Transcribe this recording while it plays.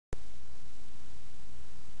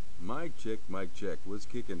Mic check. What's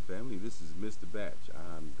kicking, family? This is Mr. Batch.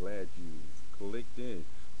 I'm glad you clicked in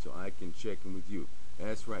so I can check in with you.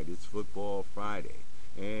 That's right, it's Football Friday.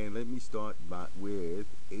 And let me start with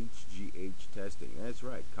HGH testing. That's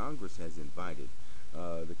right, Congress has invited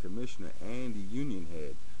the commissioner and the union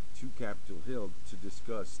head to Capitol Hill to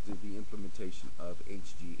discuss the implementation of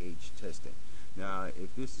HGH testing. Now,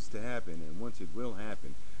 if this is to happen, and once it will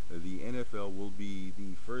happen, the NFL will be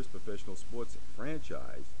the first professional sports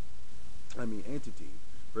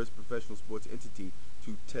first professional sports entity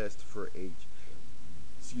to test for HGH.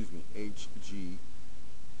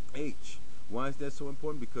 Why is that so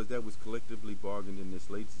important? Because that was collectively bargained in this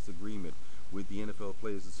latest agreement with the NFL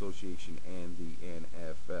Players Association and the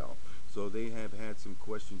NFL. So they have had some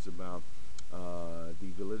questions about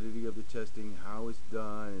the validity of the testing, how it's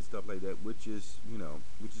done, and stuff like that, which is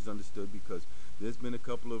understood because there's been a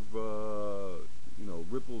couple of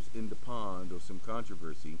ripples in the pond or some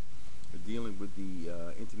controversy dealing with the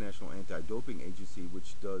International Anti-Doping Agency,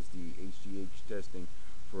 which does the HGH testing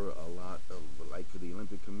for a lot of, like for the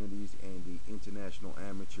Olympic committees and the international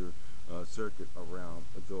amateur circuit around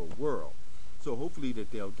the world. So hopefully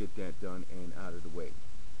that they'll get that done and out of the way.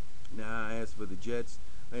 Now, as for the Jets,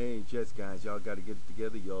 hey, Jets guys, y'all got to get it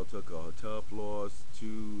together. Y'all took a tough loss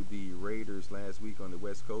to the Raiders last week on the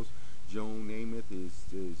West Coast. Joe Namath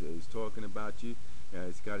is talking about you.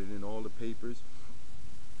 He's got it in all the papers.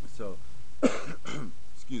 So,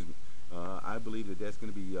 excuse me. I believe that that's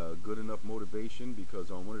going to be good enough motivation because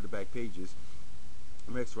on one of the back pages,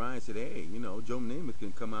 Rex Ryan said, hey, Joe Namath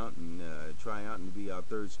can come out and try out and be our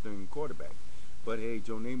third string quarterback. But hey,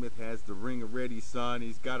 Joe Namath has the ring already, son.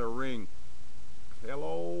 He's got a ring.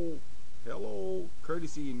 Hello.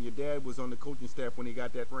 Courtesy, and your dad was on the coaching staff when he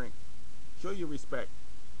got that ring. Show your respect.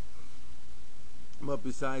 But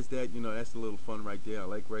besides that, that's a little fun right there. I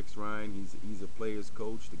like Rex Ryan. He's a player's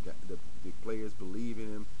coach. The players believe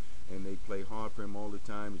in him, and they play hard for him all the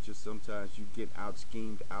time. It's just sometimes you get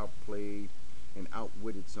out-schemed, outplayed, and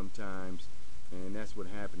outwitted sometimes, and that's what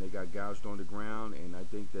happened. They got gouged on the ground, and I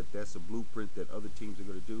think that that's a blueprint that other teams are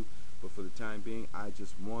going to do. But for the time being, I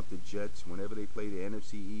just want the Jets, whenever they play the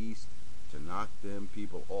NFC East, to knock them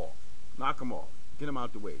people off. Knock them off. Get them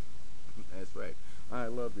out the way. That's right. I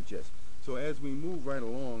love the Jets. So as we move right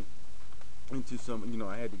along into some,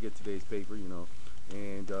 I had to get today's paper,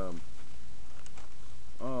 and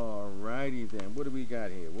alrighty then. What do we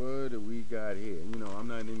got here? I'm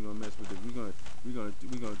not even gonna mess with this. We're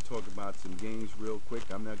gonna talk about some games real quick.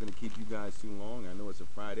 I'm not gonna keep you guys too long. I know it's a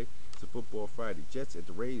Friday. It's a Football Friday. Jets at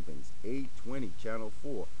the Ravens, 8:20, Channel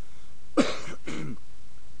 4.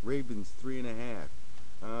 Ravens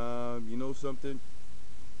 3.5. You know something?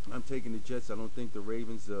 I'm taking the Jets. I don't think the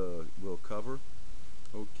Ravens will cover.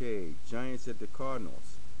 Okay, Giants at the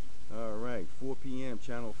Cardinals. All right, 4 p.m.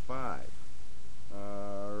 Channel 5.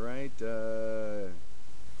 All right,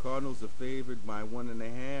 Cardinals are favored by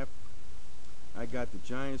 1.5. I got the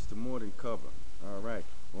Giants to more than cover. All right,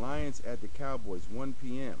 Lions at the Cowboys, 1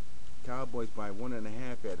 p.m. Cowboys by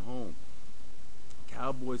 1.5 at home.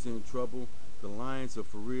 Cowboys in trouble. The Lions are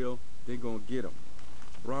for real. They're gonna get them.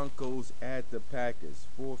 Broncos at the Packers,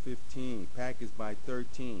 4:15. Packers by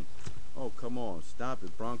 13. Oh, come on, stop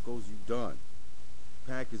it, Broncos, you done.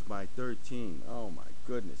 Packers by 13. Oh my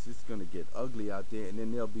goodness, it's gonna get ugly out there, and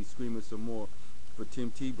then they'll be screaming some more for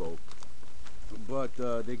Tim Tebow. But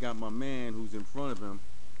they got my man who's in front of him,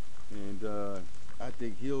 and I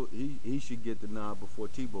think he should get the nod before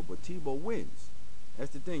Tebow. But Tebow wins.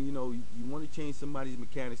 That's the thing, you want to change somebody's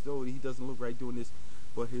mechanics. Though he doesn't look right doing this.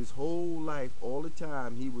 But his whole life, all the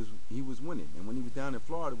time, he was winning. And when he was down in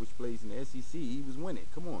Florida, which plays in the SEC, he was winning.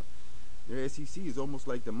 Come on. The SEC is almost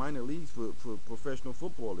like the minor leagues for professional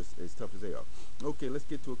football, as tough as they are. Okay, let's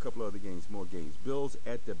get to a couple other games, more games. Bills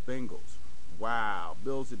at the Bengals. Wow,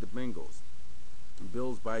 Bills at the Bengals.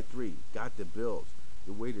 Bills by 3. Got the Bills.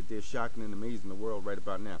 The way that they're shocking and amazing the world right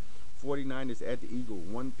about now. 49ers at the Eagles,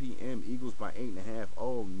 1 p.m. Eagles by 8.5.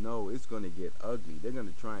 Oh, no, it's going to get ugly. They're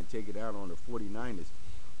going to try and take it out on the 49ers.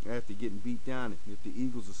 After getting beat down, if the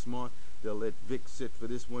Eagles are smart, they'll let Vic sit for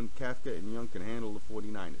this one. Kafka and Young can handle the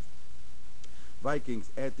 49ers. Vikings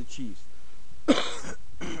at the Chiefs.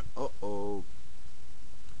 Uh-oh.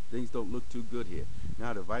 Things don't look too good here.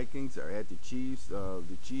 Now the Vikings are at the Chiefs.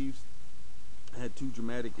 The Chiefs had 2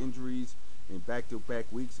 dramatic injuries in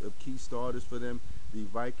back-to-back weeks of key starters for them. The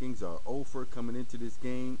Vikings are 0-for coming into this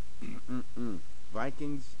game.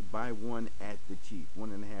 Vikings by 1 at the Chiefs.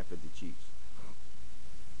 1.5 at the Chiefs.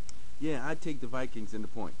 Yeah, I'd take the Vikings in the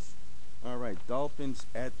points. All right, Dolphins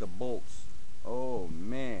at the Bolts. Oh,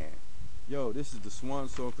 man. Yo, this is the swan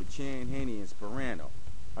song for Chan, Haney, and Sperano.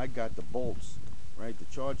 I got the Bolts. Right, the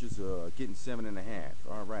Chargers are getting 7.5.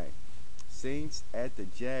 All right. Saints at the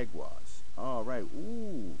Jaguars. All right.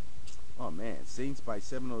 Ooh. Oh man, Saints by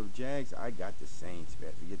 7 over the Jags. I got the Saints,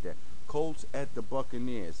 man. Forget that. Colts at the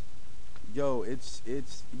Buccaneers. Yo, it's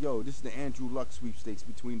yo. This is the Andrew Luck sweepstakes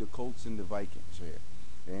between the Colts and the Vikings here,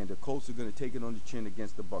 and the Colts are gonna take it on the chin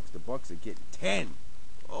against the Bucks. The Bucks are getting 10.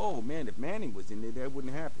 Oh man, if Manning was in there, that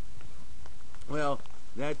wouldn't happen. Well,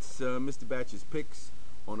 that's Mr. Batch's picks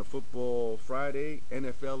on a Football Friday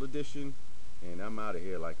NFL edition, and I'm out of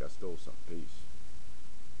here like I stole some. Peace.